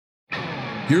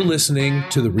You're listening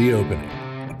to The Reopening,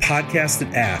 a podcast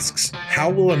that asks, how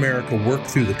will America work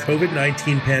through the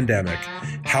COVID-19 pandemic?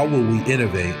 How will we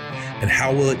innovate? And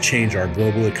how will it change our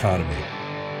global economy?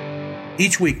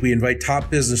 Each week, we invite top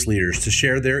business leaders to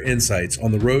share their insights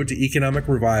on the road to economic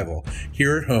revival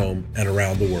here at home and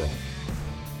around the world.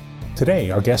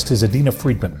 Today, our guest is Adena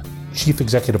Friedman, Chief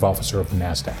Executive Officer of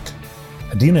Nasdaq.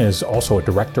 Adena is also a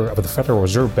director of the Federal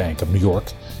Reserve Bank of New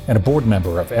York and a board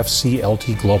member of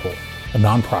FCLTGlobal, a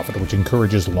nonprofit which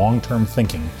encourages long-term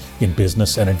thinking in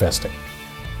business and investing.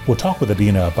 We'll talk with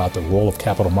Adena about the role of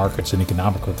capital markets in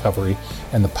economic recovery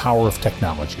and the power of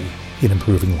technology in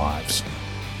improving lives.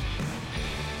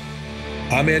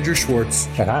 I'm Andrew Schwartz.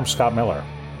 And I'm Scott Miller.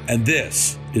 And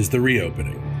this is The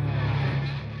Reopening.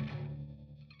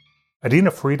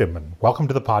 Adena Friedman, welcome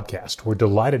to the podcast. We're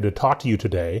delighted to talk to you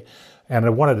today. And I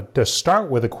wanted to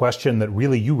start with a question that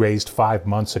really you raised 5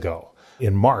 months ago.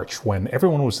 In March, when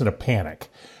everyone was in a panic,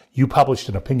 you published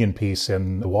an opinion piece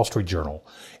in the Wall Street Journal,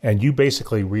 and you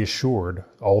basically reassured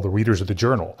all the readers of the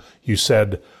journal. You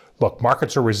said, look,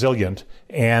 markets are resilient,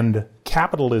 and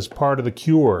capital is part of the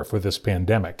cure for this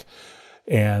pandemic.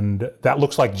 And that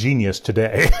looks like genius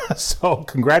today. So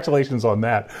congratulations on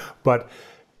that. But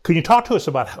can you talk to us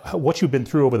about what you've been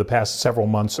through over the past several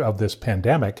months of this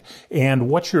pandemic,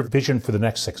 and what's your vision for the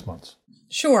next 6 months?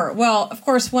 Sure. Well, of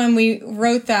course, when we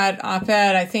wrote that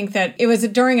op-ed, I think that it was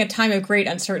during a time of great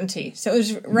uncertainty. So it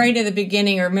was right at the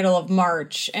beginning or middle of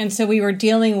March. And so we were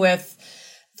dealing with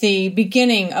the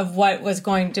beginning of what was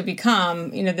going to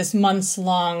become, this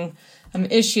months-long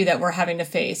issue that we're having to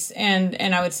face. And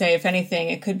I would say, if anything,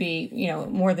 it could be,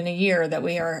 more than a year that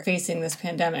we are facing this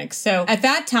pandemic. So at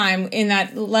that time, in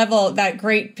that level, that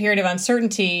great period of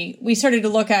uncertainty, we started to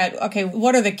look at, okay,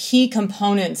 what are the key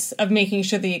components of making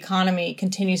sure the economy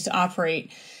continues to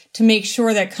operate, to make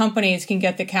sure that companies can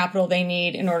get the capital they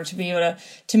need in order to be able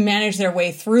to manage their way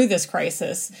through this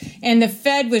crisis. And the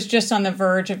Fed was just on the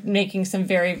verge of making some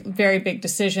very, very big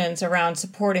decisions around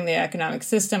supporting the economic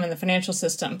system and the financial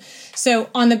system. So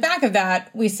on the back of that,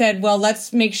 we said, well,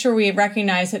 let's make sure we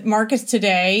recognize that markets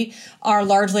today are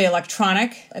largely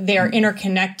electronic. They are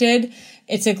interconnected.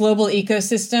 It's a global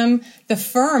ecosystem. The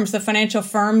firms, the financial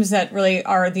firms that really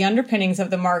are the underpinnings of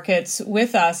the markets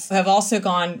with us, have also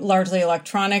gone largely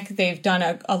electronic. They've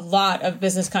done a lot of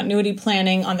business continuity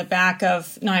planning on the back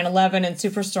of 9/11 and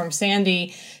Superstorm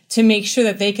Sandy to make sure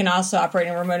that they can also operate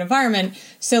in a remote environment.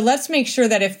 So let's make sure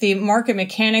that if the market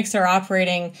mechanics are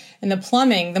operating and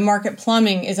the market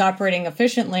plumbing is operating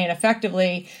efficiently and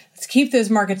effectively, let's keep those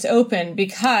markets open,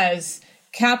 because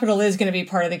capital is going to be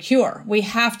part of the cure. We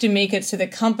have to make it so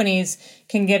that companies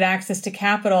can get access to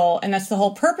capital. And that's the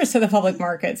whole purpose of the public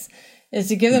markets, is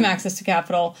to give them access to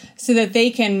capital so that they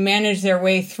can manage their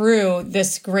way through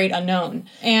this great unknown.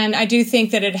 And I do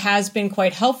think that it has been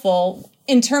quite helpful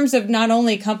in terms of not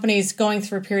only companies going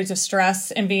through periods of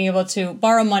stress and being able to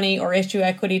borrow money or issue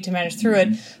equity to manage through it,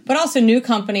 but also new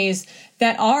companies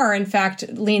that are, in fact,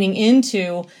 leaning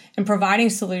into and providing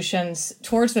solutions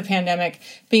towards the pandemic,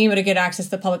 being able to get access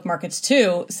to the public markets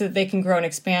too, so that they can grow and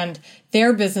expand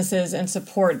their businesses and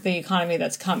support the economy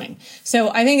that's coming. So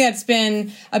I think that's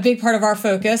been a big part of our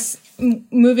focus.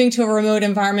 Moving to a remote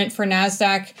environment for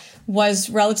Nasdaq was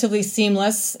relatively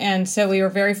seamless. And so we were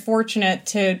very fortunate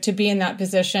to be in that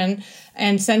position.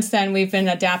 And since then, we've been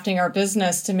adapting our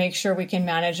business to make sure we can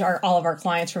manage all of our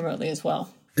clients remotely as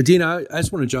well. Adena, I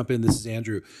just want to jump in. This is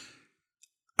Andrew.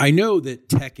 I know that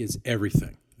tech is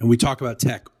everything, and we talk about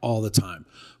tech all the time.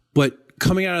 But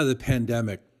coming out of the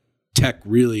pandemic, tech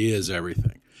really is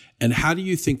everything. And how do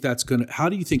you think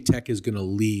tech is going to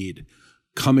lead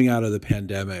coming out of the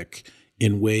pandemic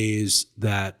in ways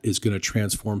that is going to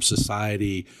transform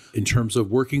society in terms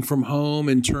of working from home,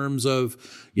 in terms of,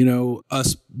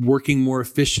 us working more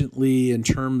efficiently, in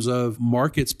terms of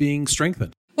markets being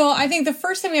strengthened? Well, I think the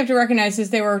first thing we have to recognize is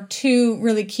there were two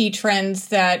really key trends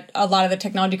that a lot of the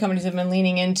technology companies have been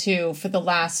leaning into for the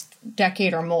last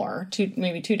decade or more,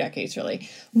 maybe 2 decades, really.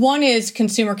 One is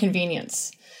consumer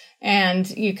convenience. And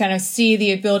you kind of see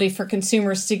the ability for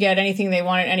consumers to get anything they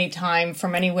want at any time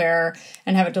from anywhere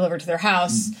and have it delivered to their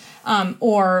house,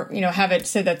 or have it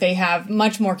so that they have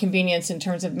much more convenience in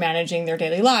terms of managing their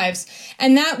daily lives.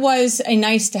 And that was a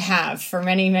nice to have for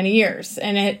many, many years.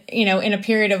 And it, in a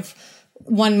period of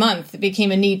 1 month, it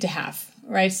became a need to have,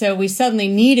 right? So we suddenly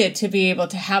needed to be able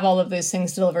to have all of those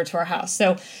things delivered to our house.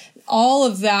 So all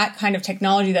of that kind of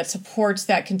technology that supports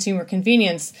that consumer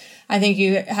convenience, I think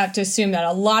you have to assume that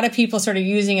a lot of people started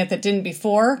using it that didn't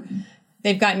before.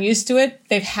 They've gotten used to it.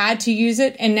 They've had to use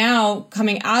it. And now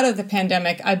coming out of the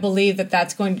pandemic, I believe that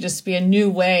that's going to just be a new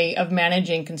way of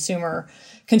managing consumer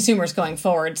consumers going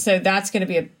forward. So that's going to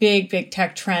be a big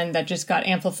tech trend that just got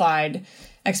amplified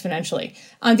exponentially.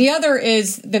 The other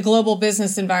is the global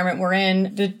business environment we're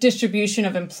in, the distribution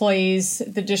of employees,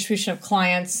 the distribution of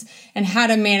clients, and how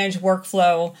to manage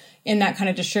workflow in that kind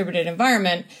of distributed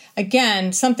environment.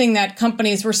 Again, something that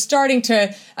companies were starting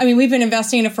to, we've been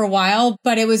investing in it for a while,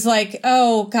 but it was like,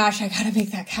 oh gosh, I got to make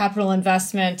that capital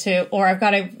investment or I've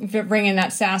got to bring in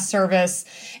that SaaS service.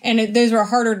 And those were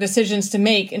harder decisions to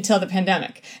make until the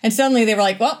pandemic. And suddenly they were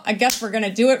like, well, I guess we're going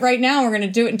to do it right now. We're going to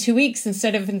do it in 2 weeks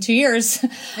instead of in 2 years.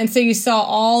 And so you saw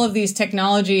all of these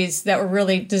technologies that were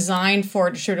really designed for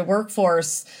a distributed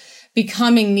workforce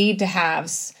becoming need to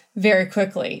haves very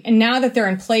quickly. And now that they're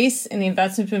in place and the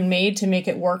investment's been made to make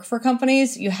it work for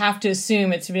companies, you have to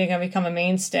assume it's going to become a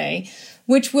mainstay,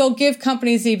 which will give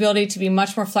companies the ability to be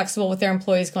much more flexible with their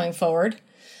employees going forward,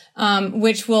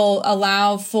 which will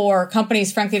allow for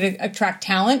companies, frankly, to attract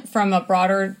talent from a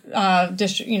broader,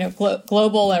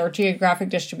 global or geographic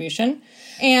distribution.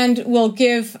 And will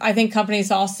give, I think, companies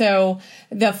also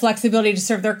the flexibility to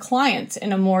serve their clients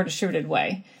in a more distributed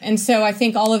way. And so I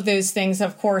think all of those things,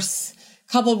 of course,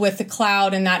 coupled with the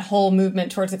cloud and that whole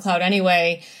movement towards the cloud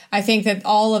anyway, I think that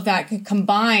all of that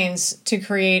combines to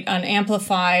create an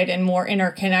amplified and more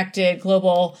interconnected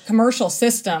global commercial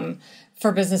system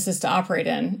for businesses to operate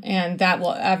in. And that will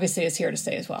obviously is here to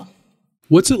stay as well.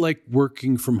 What's it like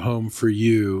working from home for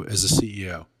you as a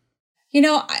CEO?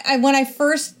 When I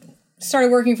first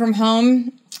started working from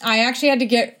home, I actually had to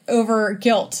get over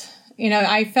guilt.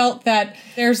 I felt that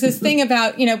there's this thing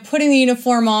about, putting the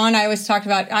uniform on. I always talked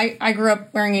about, I grew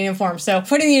up wearing a uniform. So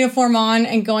putting the uniform on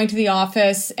and going to the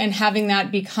office and having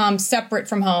that become separate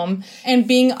from home and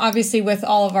being obviously with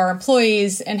all of our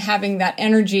employees and having that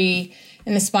energy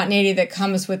and the spontaneity that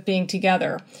comes with being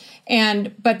together.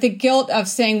 But the guilt of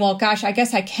saying, well, gosh, I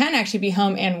guess I can actually be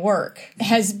home and work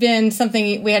has been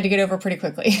something we had to get over pretty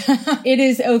quickly. It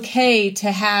is okay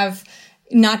to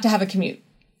not to have a commute.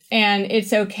 And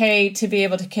it's okay to be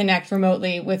able to connect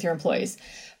remotely with your employees.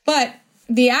 But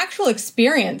the actual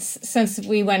experience since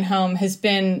we went home has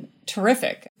been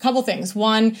terrific. A couple things.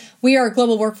 One, we are a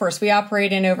global workforce. We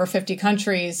operate in over 50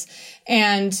 countries.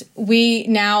 And we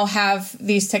now have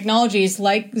these technologies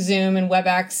like Zoom and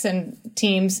WebEx and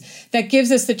Teams that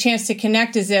gives us the chance to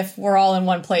connect as if we're all in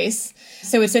one place.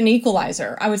 So it's an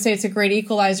equalizer. I would say it's a great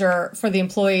equalizer for the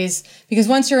employees because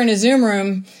once you're in a Zoom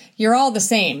room, you're all the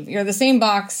same. You're the same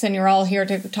box and you're all here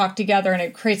to talk together, and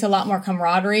it creates a lot more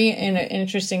camaraderie in an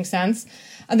interesting sense.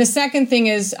 The second thing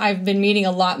is I've been meeting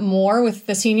a lot more with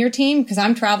the senior team because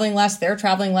I'm traveling less, they're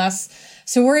traveling less.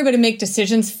 So we're able to make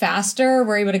decisions faster.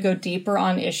 We're able to go deeper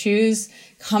on issues,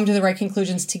 come to the right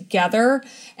conclusions together,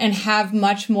 and have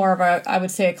much more of a, I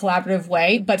would say, a collaborative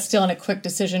way, but still in a quick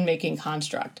decision-making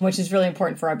construct, which is really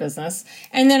important for our business.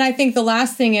 And then I think the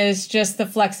last thing is just the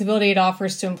flexibility it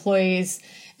offers to employees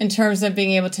in terms of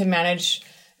being able to manage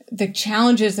the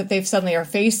challenges that they suddenly are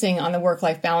facing on the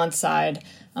work-life balance side,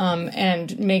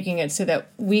 and making it so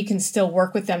that we can still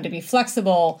work with them to be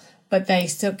flexible, but they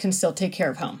can still take care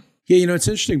of home. Yeah, it's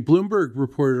interesting. Bloomberg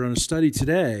reported on a study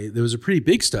today. There was a pretty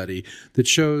big study that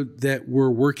showed that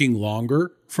we're working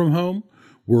longer from home.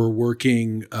 We're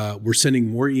sending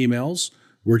more emails.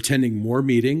 We're attending more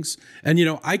meetings. And,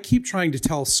 I keep trying to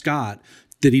tell Scott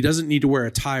that he doesn't need to wear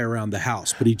a tie around the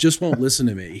house, but he just won't listen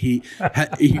to me. He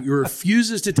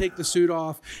refuses to take the suit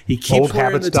off. He keeps Old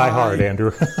wearing habits the tie. die hard,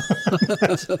 Andrew.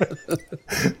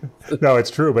 No,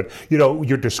 it's true. But,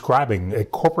 you're describing a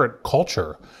corporate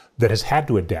culture that has had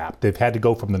to adapt. They've had to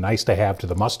go from the nice to have to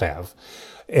the must have.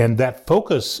 And that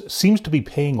focus seems to be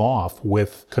paying off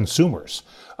with consumers.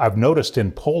 I've noticed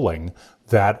in polling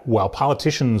that while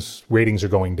politicians' ratings are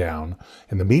going down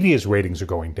and the media's ratings are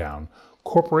going down,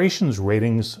 corporations'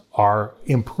 ratings are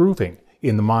improving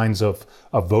in the minds of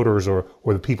voters or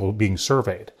the people being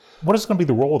surveyed. What is going to be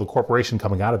the role of the corporation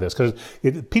coming out of this? Because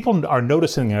people are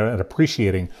noticing and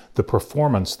appreciating the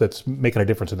performance that's making a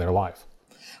difference in their life.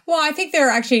 Well, I think there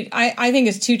are actually, I think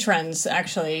it's two trends,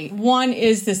 actually. One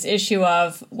is this issue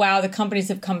of, wow, the companies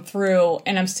have come through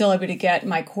and I'm still able to get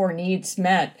my core needs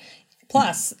met,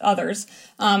 plus others,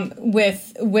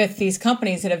 with these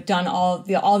companies that have done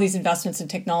all these investments in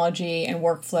technology and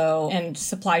workflow and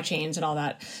supply chains and all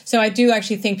that. So I do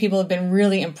actually think people have been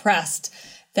really impressed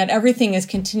that everything is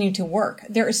continuing to work.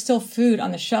 There is still food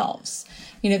on the shelves.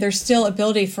 there's still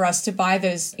ability for us to buy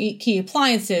those key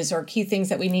appliances or key things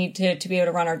that we need to be able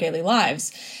to run our daily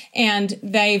lives. And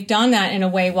they've done that in a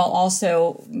way while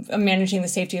also managing the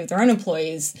safety of their own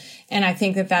employees. And I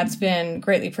think that that's been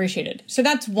greatly appreciated. So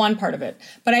that's one part of it.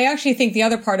 But I actually think the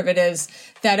other part of it is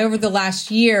that over the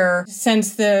last year,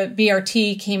 since the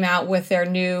BRT came out with their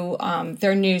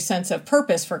new sense of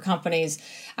purpose for companies,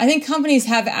 I think companies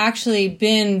have actually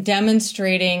been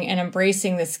demonstrating and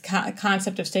embracing this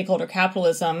concept of stakeholder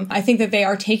capitalism. I think that they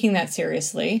are taking that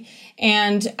seriously.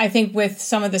 And I think with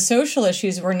some of the social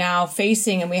issues we're now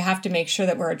facing and we have to make sure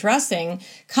that we're addressing,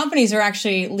 companies are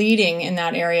actually leading in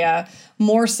that area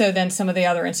more so than some of the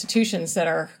other institutions that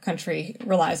our country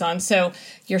relies on. So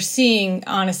you're seeing,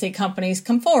 honestly, companies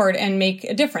come forward and make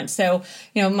a difference. So,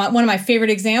 one of my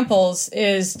favorite examples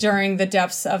is during the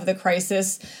depths of the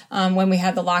crisis, when we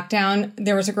had the lockdown,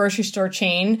 there was a grocery store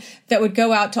chain that would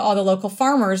go out to all the local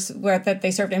farmers that they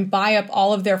served and buy up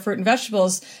all of their fruit and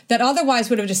vegetables that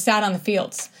otherwise would have just sat on the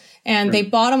fields. And They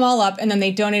bought them all up and then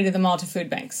they donated them all to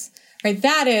food banks. Right,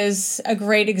 that is a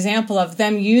great example of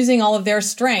them using all of their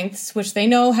strengths, which they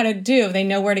know how to do, they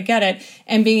know where to get it,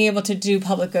 and being able to do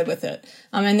public good with it.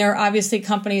 And there are obviously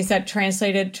companies that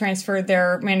transferred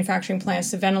their manufacturing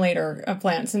plants to ventilator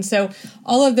plants. And so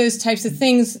all of those types of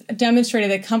things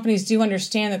demonstrated that companies do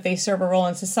understand that they serve a role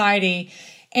in society.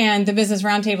 And the Business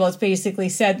Roundtable has basically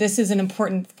said this is an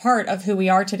important part of who we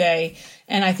are today.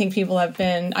 And I think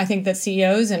I think that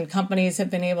CEOs and companies have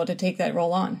been able to take that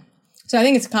role on. So I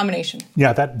think it's a combination.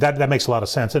 Yeah, that makes a lot of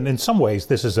sense. And in some ways,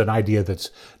 this is an idea that's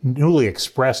newly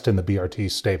expressed in the BRT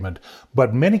statement.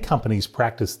 But many companies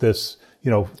practice this,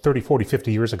 30, 40,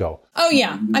 50 years ago. Oh,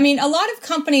 yeah. I mean, a lot of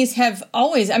companies have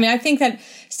always, I think that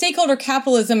stakeholder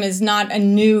capitalism is not a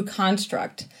new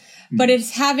construct, but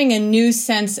it's having a new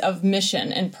sense of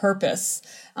mission and purpose.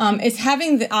 It's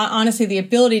having, honestly, the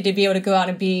ability to be able to go out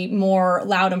and be more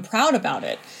loud and proud about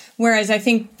it. Whereas I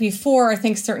think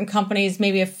certain companies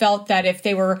maybe have felt that if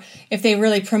they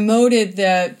really promoted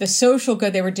the social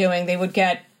good they were doing, they would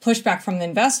get pushback from the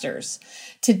investors.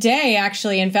 Today,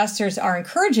 actually, investors are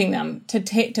encouraging them to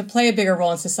play a bigger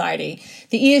role in society.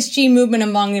 The ESG movement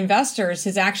among investors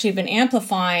has actually been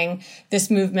amplifying this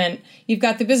movement. You've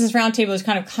got the Business Roundtable has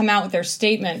kind of come out with their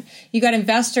statement. You've got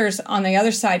investors on the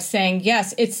other side saying,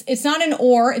 yes, it's not an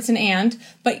or, it's an and,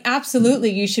 but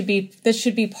absolutely this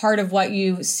should be part of what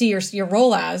you see your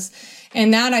role as.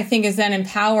 And that, I think, has then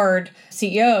empowered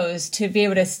CEOs to be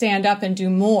able to stand up and do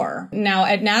more. Now,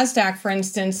 at Nasdaq, for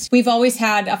instance, we've always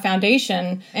had a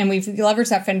foundation, and we've leveraged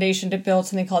that foundation to build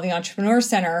something called the Entrepreneur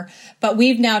Center. But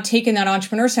we've now taken that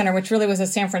Entrepreneur Center, which really was a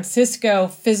San Francisco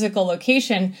physical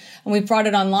location, and we've brought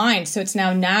it online. So it's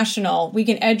now national. We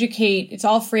can educate. It's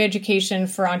all free education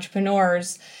for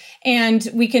entrepreneurs. And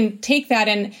we can take that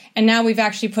and now we've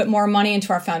actually put more money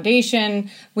into our foundation.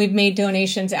 We've made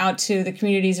donations out to the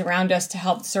communities around us to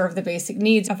help serve the basic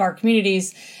needs of our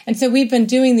communities. And so we've been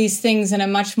doing these things in a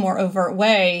much more overt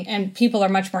way, and people are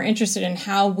much more interested in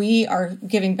how we are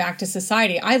giving back to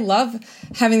society. I love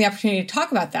having the opportunity to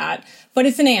talk about that, but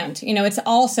it's an and. It's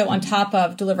also on top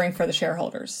of delivering for the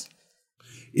shareholders.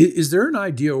 Is there an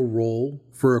ideal role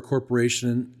for a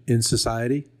corporation in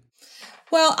society?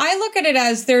 Well, I look at it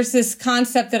as there's this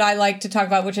concept that I like to talk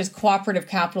about, which is cooperative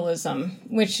capitalism,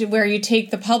 where you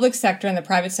take the public sector and the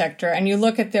private sector and you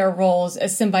look at their roles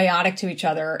as symbiotic to each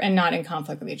other and not in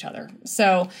conflict with each other.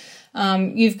 So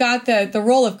you've got the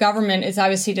role of government is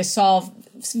obviously to solve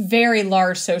very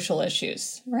large social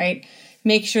issues, right?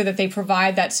 Make sure that they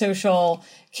provide that social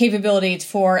capability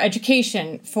for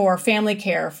education, for family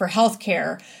care, for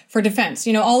healthcare, for defense,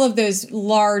 all of those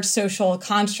large social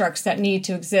constructs that need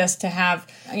to exist to have,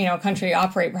 a country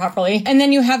operate properly. And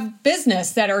then you have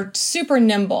business that are super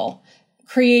nimble,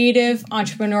 creative,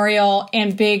 entrepreneurial,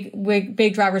 and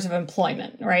big drivers of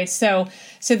employment, right? So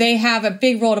they have a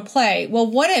big role to play.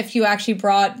 Well, what if you actually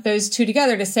brought those two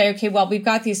together to say, okay, well, we've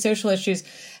got these social issues.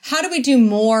 How do we do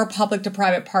more public to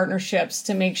private partnerships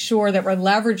to make sure that we're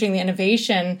leveraging the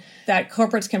innovation that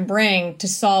corporates can bring to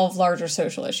solve larger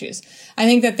social issues? I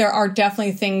think that there are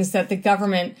definitely things that the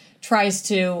government tries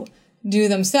to do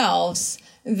themselves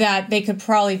that they could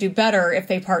probably do better if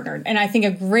they partnered. And I think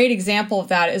a great example of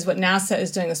that is what NASA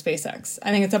is doing with SpaceX. I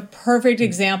think it's a perfect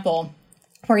example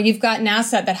where you've got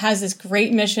NASA that has this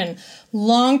great mission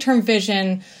long-term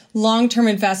vision, long-term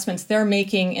investments they're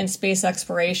making in space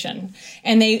exploration.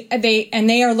 And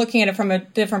they are looking at it from a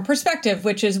different perspective,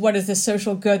 which is what is the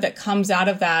social good that comes out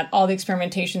of that, all the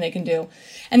experimentation they can do.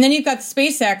 And then you've got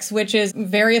SpaceX, which is a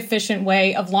very efficient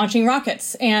way of launching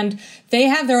rockets. And they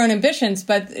have their own ambitions,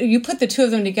 but you put the two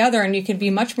of them together and you can be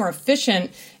much more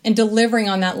efficient in delivering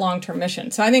on that long-term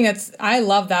mission. So I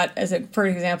love that as a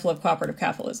perfect example of cooperative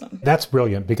capitalism. That's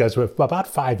brilliant, because about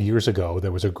 5 years ago,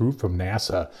 there was a group from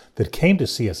NASA that came to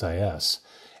CSIS,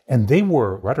 and they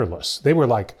were rudderless. They were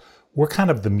like, we're kind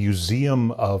of the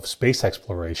museum of space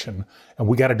exploration, and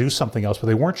we got to do something else. But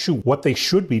they weren't sure what they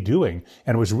should be doing.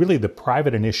 And it was really the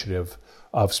private initiative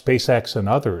of SpaceX and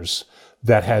others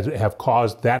that have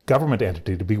caused that government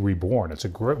entity to be reborn. It's a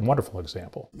great, wonderful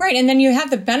example. Right. And then you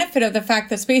have the benefit of the fact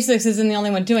that SpaceX isn't the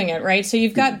only one doing it, right? So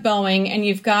you've got Boeing and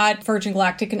you've got Virgin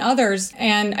Galactic and others.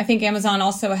 And I think Amazon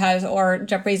also has, or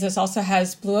Jeff Bezos also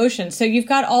has Blue Ocean. So you've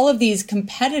got all of these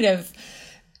competitive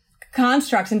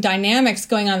constructs and dynamics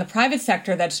going on in the private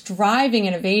sector that's driving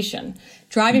innovation,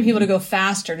 driving people to go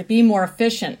faster, to be more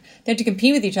efficient. They have to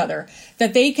compete with each other,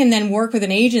 that they can then work with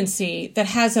an agency that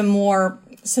has a more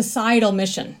societal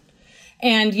mission.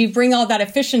 And you bring all that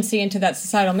efficiency into that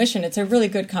societal mission. It's a really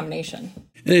good combination.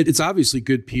 And it's obviously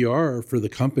good PR for the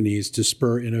companies to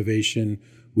spur innovation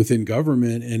within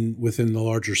government and within the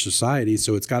larger society.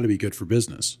 So it's got to be good for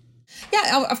business.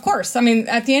 Yeah, of course. I mean,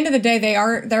 at the end of the day,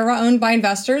 they're owned by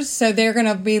investors, so they're going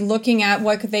to be looking at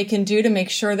what they can do to make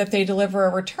sure that they deliver a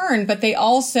return. But they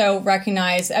also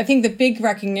recognize, I think the big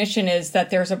recognition is that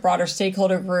there's a broader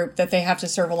stakeholder group that they have to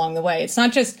serve along the way. It's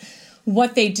not just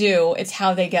what they do, it's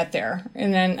how they get there.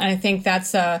 And then I think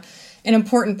that's an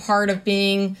important part of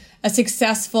being a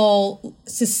successful,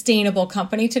 sustainable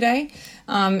company today.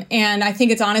 And I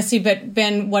think it's honestly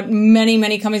been what many,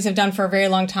 many companies have done for a very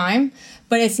long time.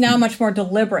 But it's now much more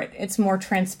deliberate. It's more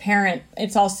transparent.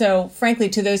 It's also, frankly,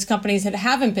 to those companies that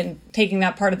haven't been taking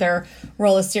that part of their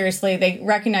role as seriously, they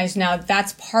recognize now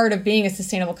that's part of being a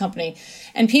sustainable company.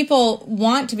 And people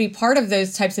want to be part of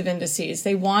those types of indices.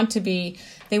 They want to be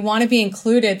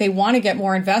included. They want to get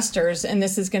more investors. And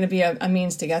this is going to be a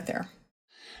means to get there.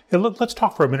 Let's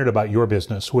talk for a minute about your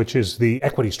business, which is the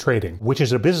equities trading, which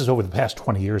is a business over the past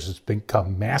 20 years has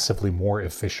become massively more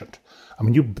efficient. I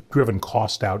mean, you've driven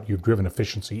cost out, you've driven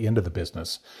efficiency into the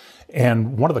business.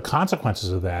 And one of the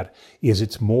consequences of that is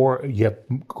you have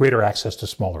greater access to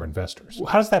smaller investors.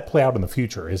 How does that play out in the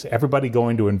future? Is everybody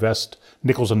going to invest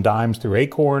nickels and dimes through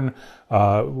Acorn?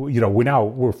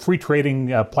 We're free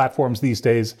trading platforms these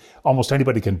days. Almost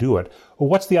anybody can do it. Well,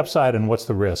 what's the upside and what's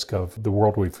the risk of the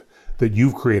world that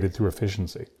you've created through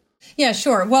efficiency? Yeah,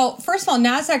 sure. Well, first of all,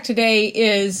 Nasdaq today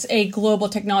is a global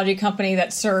technology company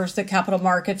that serves the capital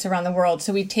markets around the world.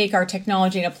 So we take our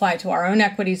technology and apply it to our own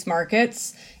equities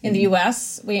markets in the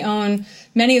US. We own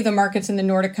many of the markets in the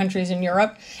Nordic countries in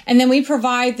Europe. And then we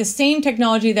provide the same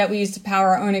technology that we use to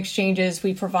power our own exchanges.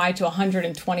 We provide to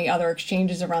 120 other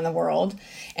exchanges around the world.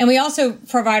 And we also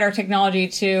provide our technology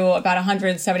to about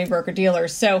 170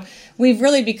 broker-dealers. So we've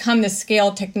really become the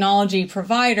scale technology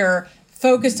provider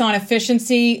focused on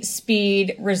efficiency,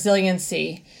 speed,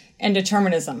 resiliency, and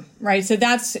determinism, right? So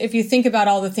that's, if you think about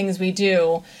all the things we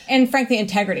do, and frankly,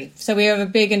 integrity. So we have a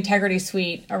big integrity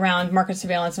suite around market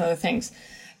surveillance and other things.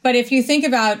 But if you think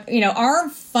about, our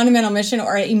fundamental mission,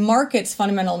 or a market's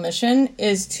fundamental mission,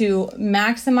 is to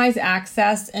maximize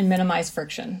access and minimize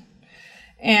friction.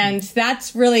 And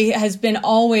that's really has been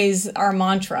always our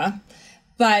mantra.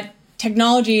 But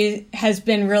technology has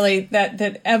been really,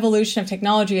 that evolution of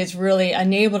technology has really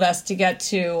enabled us to get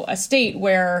to a state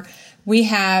where we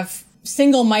have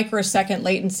single microsecond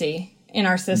latency in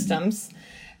our systems.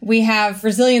 We have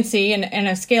resiliency and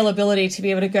a scalability to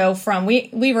be able to go from,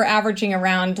 we were averaging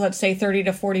around, let's say, 30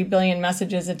 to 40 billion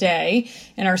messages a day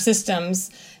in our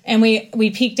systems. And we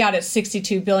peaked out at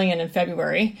 62 billion in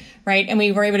February, right? And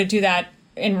we were able to do that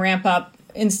and ramp up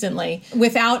instantly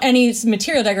without any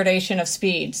material degradation of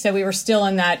speed. So we were still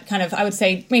in that kind of, I would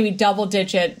say, maybe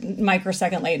double-digit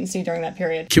microsecond latency during that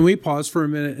period. Can we pause for a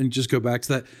minute and just go back to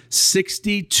that?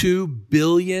 62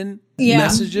 billion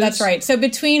messages? That's right. So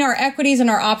between our equities and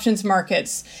our options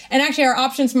markets, and actually our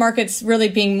options markets really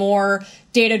being more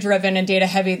data-driven and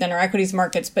data-heavy than our equities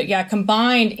markets, but yeah,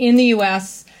 combined in the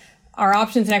U.S., our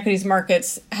options and equities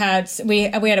markets we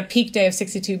had a peak day of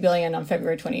 62 billion on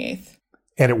February 28th.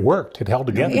 And it worked. It held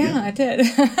together. Yeah, it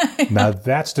did. Now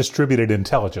that's distributed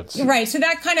intelligence. Right. So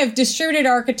that kind of distributed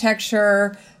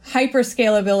architecture, hyper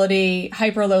scalability,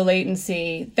 hyper low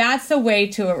latency, that's the way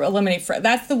to eliminate,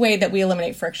 that's the way that we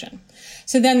eliminate friction.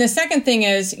 So then the second thing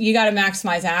is you got to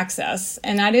maximize access,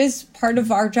 and that is part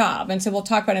of our job. And so we'll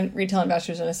talk about retail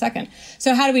investors in a second.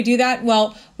 So how do we do that?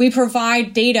 Well, we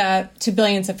provide data to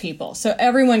billions of people. So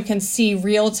everyone can see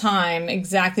real time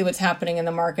exactly what's happening in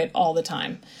the market all the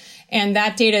time. And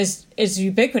that data is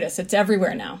ubiquitous. It's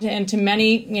everywhere now. And to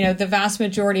many, the vast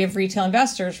majority of retail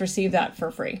investors receive that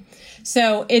for free.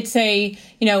 So it's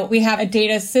we have a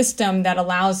data system that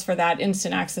allows for that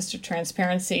instant access to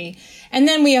transparency. And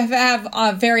then we have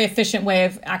a very efficient way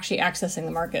of actually accessing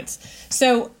the markets.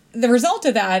 So the result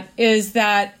of that is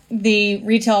that the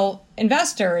retail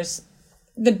investors,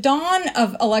 the dawn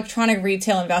of electronic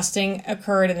retail investing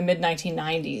occurred in the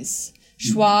mid-1990s.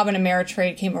 Schwab and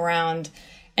Ameritrade came around,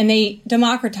 and they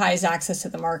democratized access to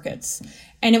the markets.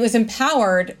 And it was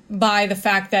empowered by the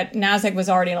fact that Nasdaq was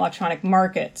already an electronic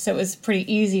market. So it was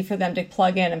pretty easy for them to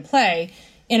plug in and play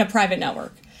in a private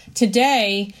network.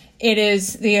 Today,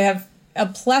 they have a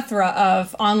plethora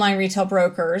of online retail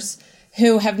brokers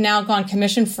who have now gone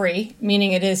commission free,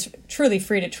 meaning it is truly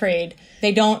free to trade.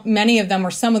 Many of them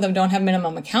or some of them don't have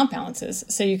minimum account balances.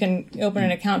 So you can open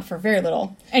an account for very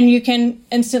little and you can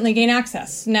instantly gain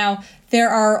access. Now, there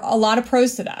are a lot of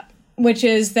pros to that, which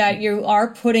is that you are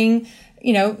putting,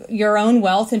 your own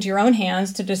wealth into your own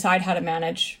hands to decide how to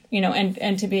manage,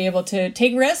 and to be able to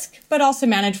take risk, but also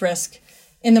manage risk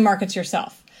in the markets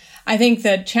yourself. I think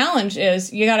the challenge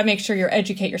is you got to make sure you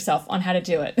educate yourself on how to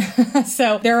do it.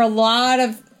 So there are a lot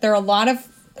of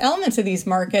elements of these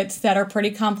markets that are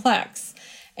pretty complex.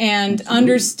 And Absolutely.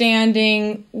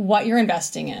 Understanding what you're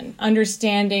investing in,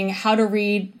 understanding how to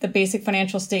read the basic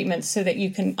financial statements so that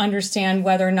you can understand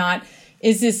whether or not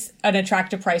is this an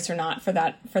attractive price or not for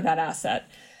that asset.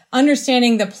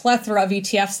 Understanding the plethora of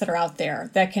ETFs that are out there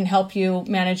that can help you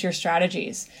manage your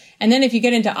strategies. And then if you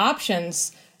get into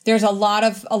options, there's a lot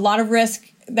of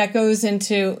risk that goes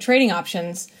into trading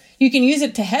options. You can use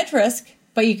it to hedge risk,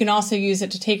 but you can also use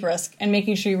it to take risk and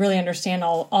making sure you really understand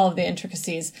all of the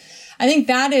intricacies. I think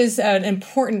that is an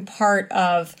important part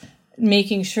of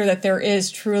making sure that there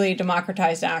is truly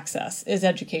democratized access is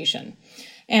education.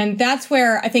 And that's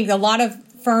where I think a lot of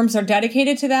firms are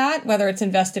dedicated to that, whether it's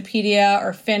Investopedia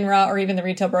or FINRA or even the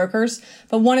retail brokers.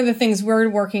 But one of the things we're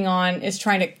working on is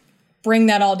trying to bring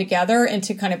that all together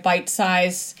into kind of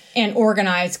bite-sized and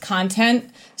organized content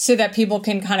so that people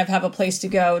can kind of have a place to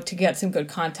go to get some good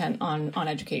content on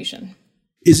education.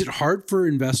 Is it hard for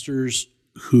investors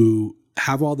who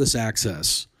have all this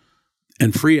access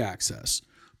and free access,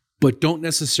 but don't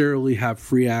necessarily have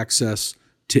free access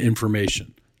to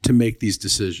information to make these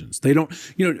decisions? They don't,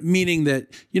 meaning that,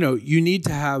 you need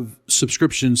to have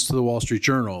subscriptions to the Wall Street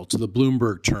Journal, to the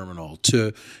Bloomberg terminal,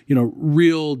 to,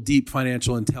 real deep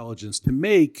financial intelligence to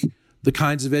make the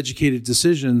kinds of educated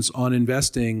decisions on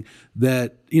investing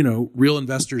that, real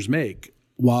investors make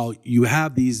while you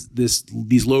have these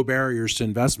low barriers to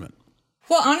investment.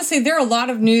 Well, honestly, there are a lot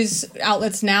of news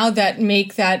outlets now that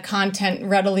make that content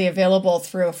readily available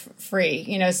through free,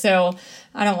 so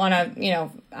I don't want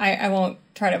to, I won't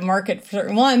try to market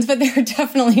certain ones, but there are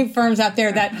definitely firms out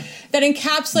there that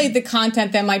encapsulate the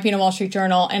content that might be in a Wall Street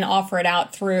Journal and offer it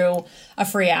out through a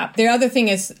free app. The other thing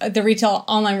is the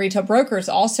online retail brokers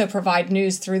also provide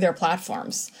news through their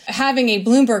platforms. Having a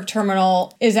Bloomberg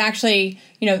terminal is actually,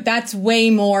 that's way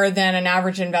more than an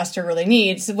average investor really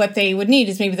needs. What they would need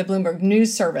is maybe the Bloomberg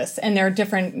News service, and there are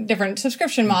different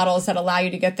subscription models that allow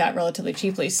you to get that relatively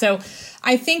cheaply. So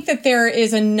I think that there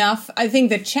is enough. I think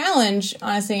the challenge,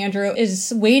 honestly, Andrew,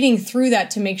 is wading through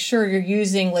that to make sure you're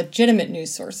using legitimate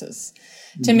news sources,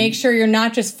 to make sure you're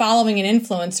not just following an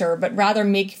influencer, but rather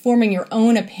forming your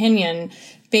own opinion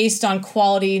based on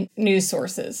quality news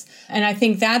sources. And I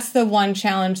think that's the one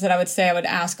challenge that I would say I would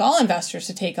ask all investors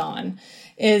to take on,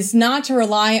 is not to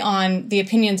rely on the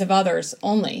opinions of others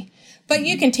only. But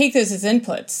you can take those as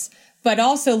inputs, but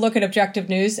also look at objective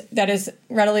news that is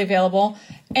readily available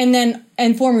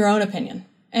and form your own opinion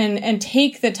and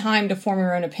take the time to form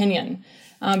your own opinion.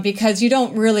 Because you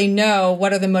don't really know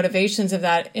what are the motivations of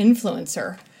that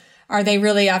influencer. Are they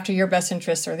really after your best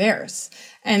interests or theirs?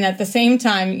 And at the same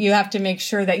time, you have to make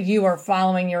sure that you are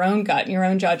following your own gut, your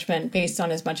own judgment based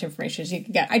on as much information as you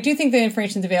can get. I do think the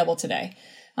information is available today.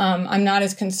 I'm not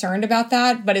as concerned about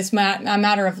that, but it's a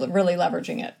matter of really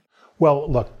leveraging it.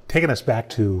 Well, look, taking us back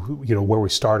to, where we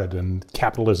started and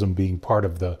capital being part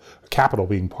of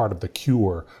the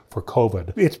cure for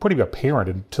COVID, it's pretty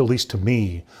apparent, at least to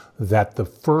me, that the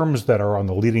firms that are on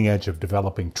the leading edge of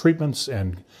developing treatments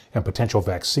and potential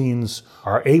vaccines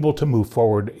are able to move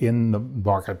forward in the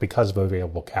market because of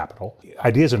available capital.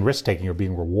 Ideas and risk-taking are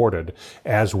being rewarded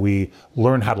as we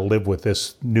learn how to live with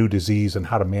this new disease and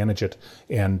how to manage it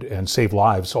and save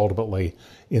lives ultimately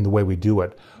in the way we do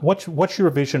it. What's your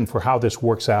vision for how this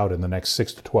works out in the next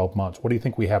 6 to 12 months? What do you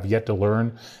think we have yet to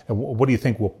learn? And what do you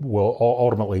think will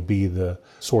ultimately be the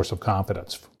source of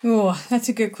confidence? Oh, that's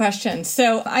a good question.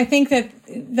 So I think that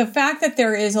the fact that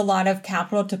there is a lot of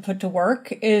capital to put to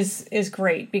work is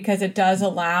great, because it does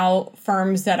allow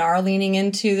firms that are leaning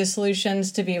into the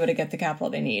solutions to be able to get the capital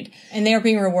they need. And they are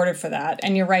being rewarded for that.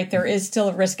 And you're right, there is still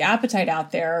a risk appetite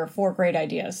out there for great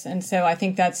ideas. And so I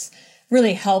think that's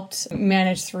really helped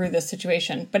manage through this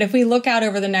situation. But if we look out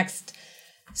over the next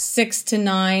 6 to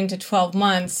 9 to 12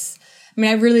 months,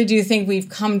 I really do think we've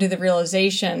come to the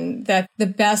realization that the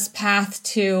best path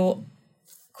to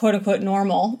quote unquote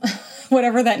normal,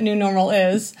 whatever that new normal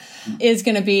is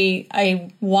going to be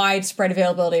a widespread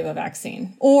availability of a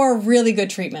vaccine or really good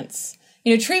treatments.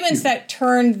 Treatments that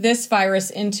turn this virus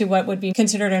into what would be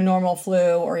considered a normal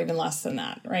flu or even less than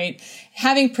that, right?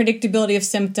 Having predictability of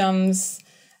symptoms,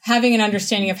 having an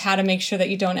understanding of how to make sure that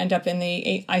you don't end up in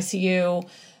the ICU,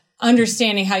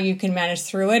 understanding how you can manage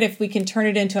through it. If we can turn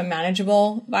it into a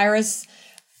manageable virus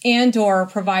and or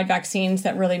provide vaccines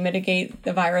that really mitigate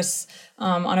the virus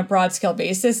on a broad scale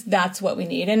basis, that's what we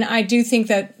need. And I do think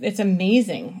that it's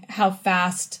amazing how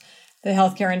fast the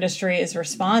healthcare industry is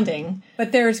responding.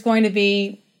 But there's going to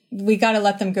be, we got to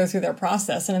let them go through their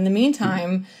process. And in the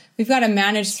meantime, we've got to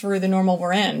manage through the normal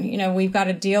we're in. We've got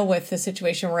to deal with the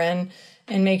situation we're in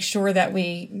and make sure that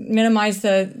we minimize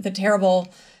the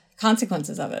terrible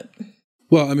consequences of it.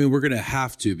 Well, we're going to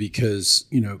have to, because,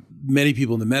 many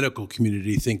people in the medical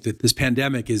community think that this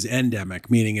pandemic is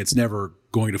endemic, meaning it's never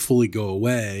going to fully go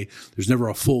away. There's never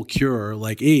a full cure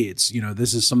like AIDS.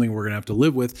 This is something we're going to have to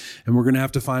live with, and we're going to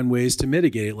have to find ways to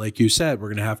mitigate it. Like you said,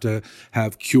 we're going to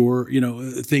have cure,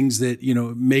 things that,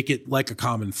 make it like a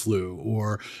common flu,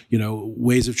 or,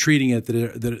 ways of treating it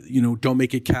that don't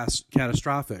make it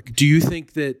catastrophic. Do you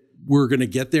think that we're going to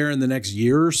get there in the next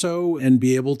year or so and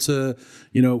be able to,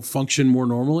 function more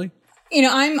normally?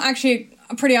 I'm actually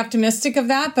pretty optimistic of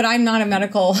that, but I'm not a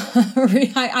medical.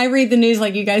 I read the news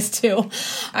like you guys do.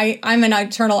 I'm an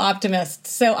eternal optimist.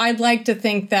 So I'd like to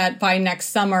think that by next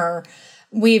summer,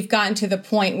 we've gotten to the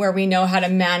point where we know how to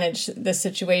manage the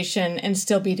situation and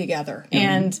still be together.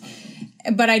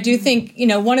 Mm-hmm. But I do think,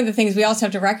 one of the things we also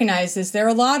have to recognize is there are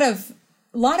a lot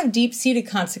of deep-seated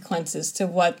consequences to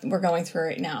what we're going through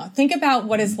right now. Think about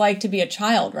what it's like to be a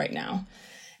child right now,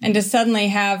 and to suddenly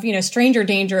have, stranger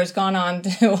danger has gone on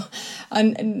to a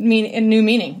new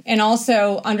meaning. And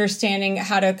also understanding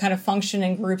how to kind of function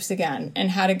in groups again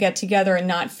and how to get together and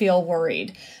not feel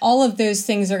worried. All of those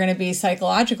things are going to be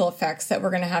psychological effects that we're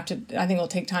going to have to, I think will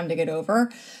take time to get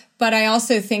over. But I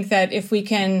also think that if we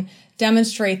can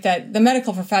demonstrate that the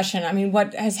medical profession,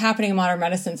 what is happening in modern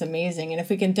medicine is amazing. And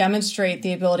if we can demonstrate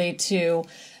the ability to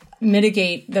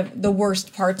mitigate the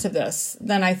worst parts of this,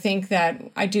 then I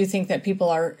do think that people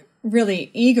are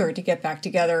really eager to get back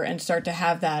together and start to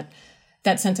have that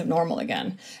sense of normal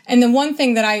again. And the one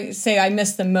thing that I say I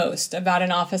miss the most about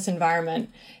an office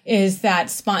environment is that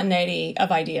spontaneity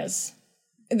of ideas.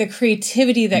 The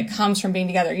creativity that comes from being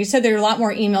together. You said there are a lot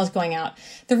more emails going out.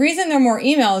 The reason there are more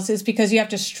emails is because you have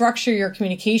to structure your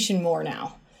communication more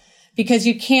now, because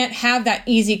you can't have that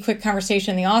easy, quick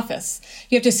conversation in the office.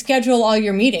 You have to schedule all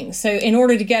your meetings. So in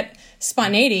order to get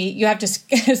spontaneity, you have to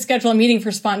schedule a meeting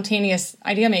for spontaneous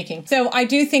idea making. So I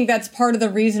do think that's part of the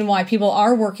reason why people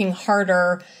are working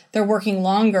harder. They're working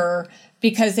longer,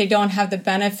 because they don't have the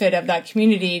benefit of that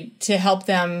community to help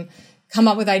them come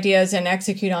up with ideas and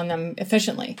execute on them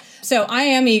efficiently. So I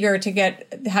am eager to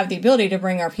have the ability to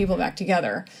bring our people back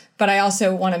together, but I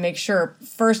also want to make sure,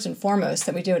 first and foremost,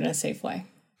 that we do it in a safe way.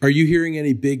 Are you hearing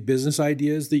any big business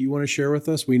ideas that you want to share with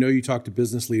us? We know you talk to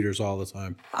business leaders all the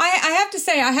time. I have to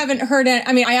say, I haven't heard it.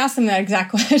 I asked them that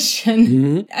exact question.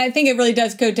 Mm-hmm. I think it really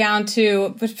does go down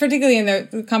to, particularly in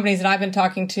the companies that I've been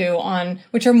talking to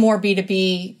which are more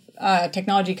B2B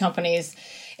technology companies,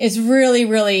 is really,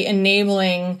 really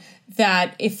enabling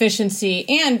that efficiency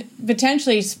and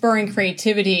potentially spurring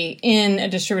creativity in a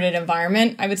distributed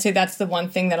environment. I would say that's the one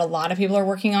thing that a lot of people are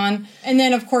working on. And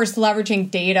then, of course,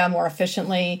 leveraging data more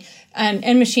efficiently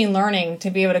and machine learning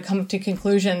to be able to come to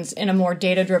conclusions in a more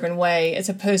data-driven way, as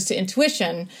opposed to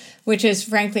intuition, which is,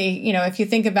 frankly, if you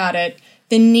think about it,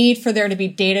 the need for there to be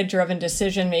data-driven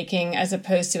decision-making as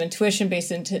opposed to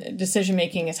intuition-based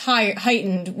decision-making is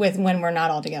heightened when we're not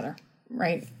all together,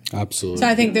 right? Absolutely. So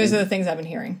I think those are the things I've been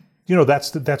hearing.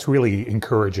 That's really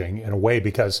encouraging in a way,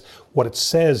 because what it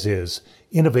says is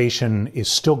innovation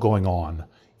is still going on,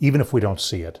 even if we don't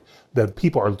see it. That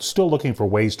people are still looking for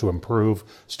ways to improve,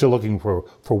 still looking for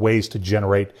ways to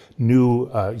generate new,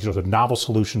 novel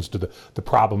solutions to the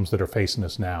problems that are facing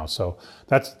us now. So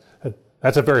that's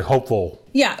a very hopeful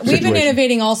situation. We've been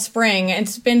innovating all spring.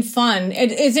 It's been fun.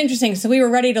 It's interesting. So we were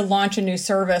ready to launch a new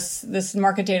service, this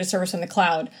market data service in the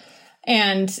cloud.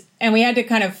 And we had to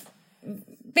kind of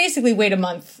basically wait a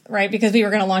month, right? Because we were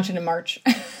going to launch it in March.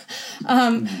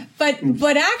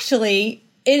 But actually,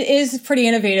 it is pretty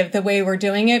innovative the way we're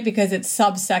doing it, because it's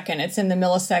sub-second. It's in the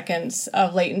milliseconds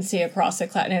of latency across in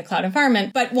a cloud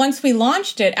environment. But once we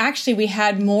launched it, actually we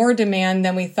had more demand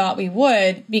than we thought we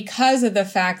would, because of the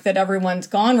fact that everyone's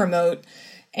gone remote.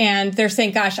 And they're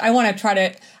saying, gosh, I want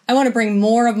to bring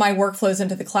more of my workflows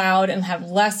into the cloud and have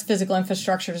less physical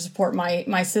infrastructure to support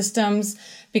my systems,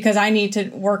 because I need to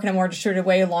work in a more distributed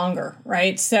way longer,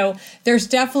 right? So there's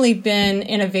definitely been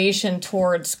innovation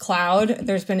towards cloud.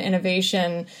 There's been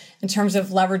innovation in terms of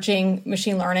leveraging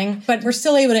machine learning, but we're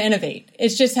still able to innovate.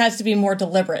 It just has to be more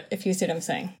deliberate, if you see what I'm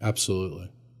saying.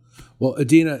 Absolutely. Well,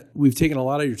 Adena, we've taken a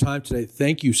lot of your time today.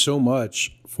 Thank you so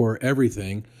much for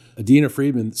everything. Adena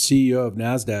Friedman, CEO of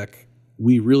Nasdaq,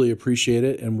 we really appreciate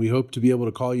it, and we hope to be able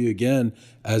to call you again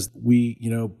as we,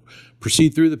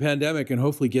 proceed through the pandemic and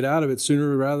hopefully get out of it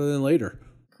sooner rather than later.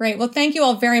 Great. Well, thank you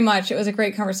all very much. It was a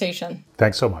great conversation.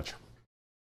 Thanks so much.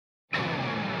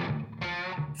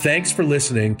 Thanks for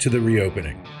listening to The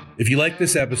Reopening. If you like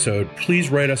this episode, please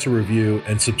write us a review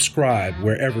and subscribe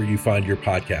wherever you find your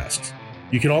podcasts.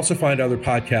 You can also find other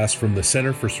podcasts from the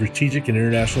Center for Strategic and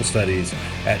International Studies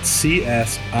at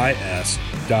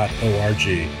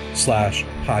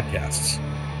csis.org/podcasts.